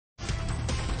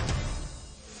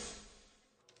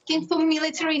asking for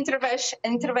military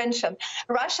intervention.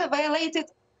 Russia violated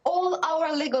all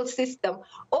our legal system,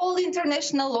 all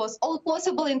international laws, all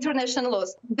possible international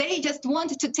laws. They just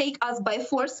want to take us by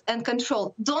force and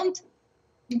control. Don't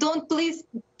please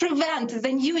prevent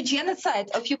the new genocide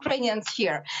of Ukrainians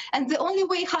here. And the only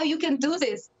way how you can do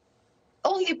this,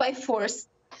 only by force.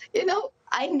 You know,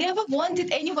 I never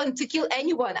wanted anyone to kill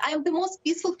anyone. I'm the most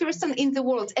peaceful person in the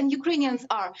world, and Ukrainians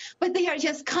are. But they are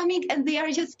just coming and they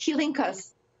are just killing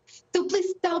us. So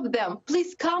please stop them.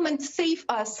 Please come and save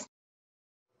us.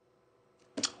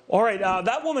 All right,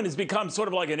 that woman has become sort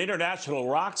of like an international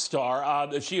rock star.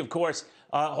 She, of course,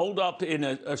 holed up in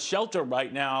a shelter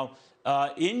right now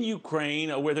in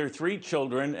Ukraine with her 3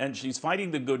 children, and she's fighting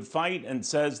the good fight and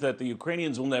says that the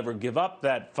Ukrainians will never give up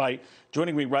that fight.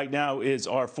 Joining me right now is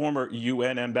our former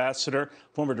UN ambassador,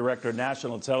 former director of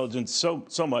national intelligence,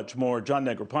 so much more, John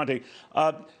Negroponte.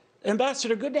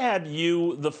 Ambassador, good to have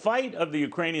you. The fight of the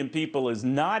Ukrainian people is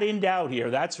not in doubt here,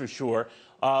 that's for sure.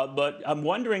 But I'm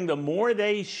wondering, the more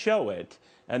they show it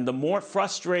and the more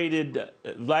frustrated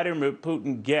Vladimir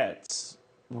Putin gets,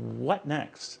 what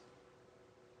next?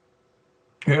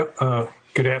 Yeah,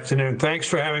 good afternoon. Thanks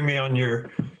for having me on your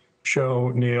show,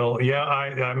 Neil. Yeah,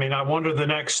 I mean, I wonder the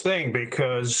next thing,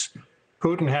 because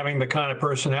Putin having the kind of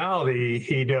personality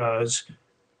he does,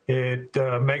 it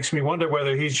makes me wonder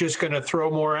whether he's just going to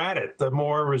throw more at it. The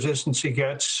more resistance he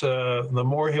gets, the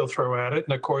more he'll throw at it.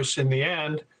 And of course, in the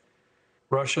end,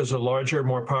 Russia's a larger,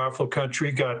 more powerful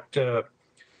country, got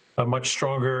a much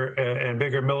stronger and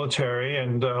bigger military,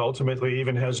 and ultimately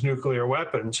even has nuclear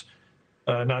weapons.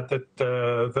 Not that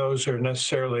those are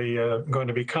necessarily going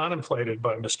to be contemplated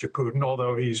by Mr. Putin,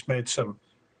 although he's made some,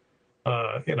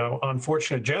 you know,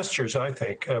 unfortunate gestures, I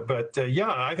think. But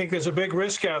yeah, I think there's a big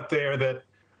risk out there that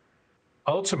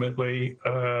ultimately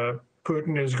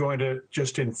Putin is going to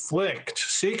just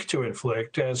seek to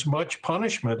inflict as much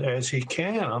punishment as he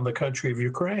can on the country of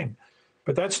Ukraine.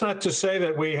 But that's not to say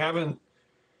that we haven't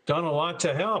done a lot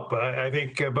to help. I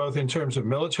think both in terms of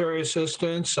military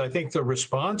assistance, I think the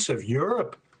response of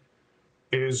Europe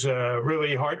is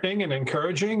really heartening and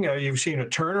encouraging. You've seen a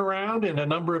turnaround in a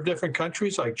number of different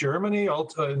countries, like Germany,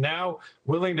 now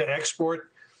willing to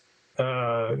export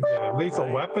lethal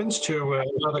weapons to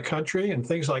another country and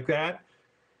things like that.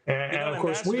 And, of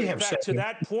course, we have said to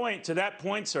that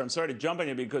point, sir. I'm sorry to jump on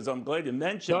you because I'm glad you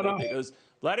mentioned it, because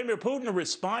Vladimir Putin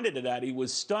responded to that. He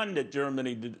was stunned at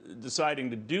Germany deciding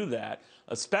to do that,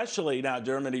 especially now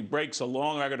Germany breaks a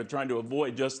long record of trying to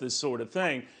avoid just this sort of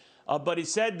thing. But he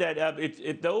said that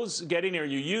if those get in here,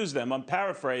 you use them. I'm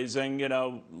paraphrasing. You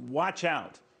know, watch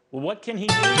out. Well, what can he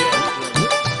do?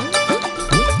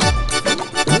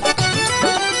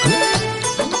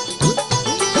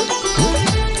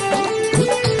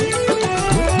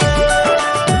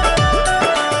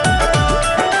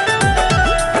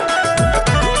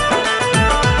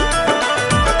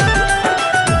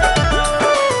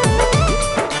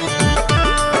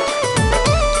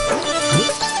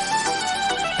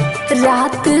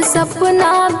 रात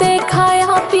सपना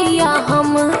देखाया पिया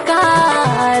हमका,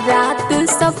 रात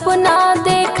सपना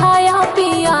देखाया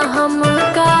पिया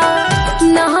हमका,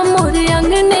 ना मोर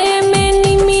अंगने में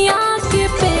निमिया के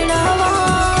पेड़वा,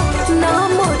 ना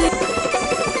मोर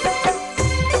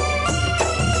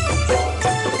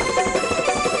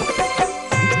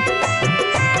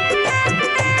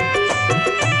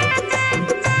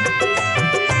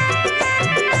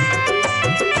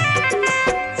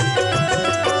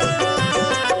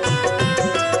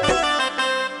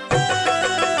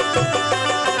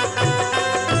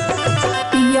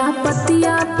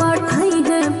पतिया पढ़ई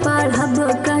है पढ़ब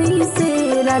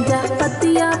कैसे, राजा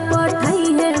पतिया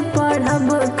पढ़ई है पढ़ब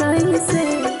कैसे,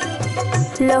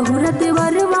 लहुरा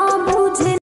देवरवा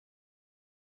बुझे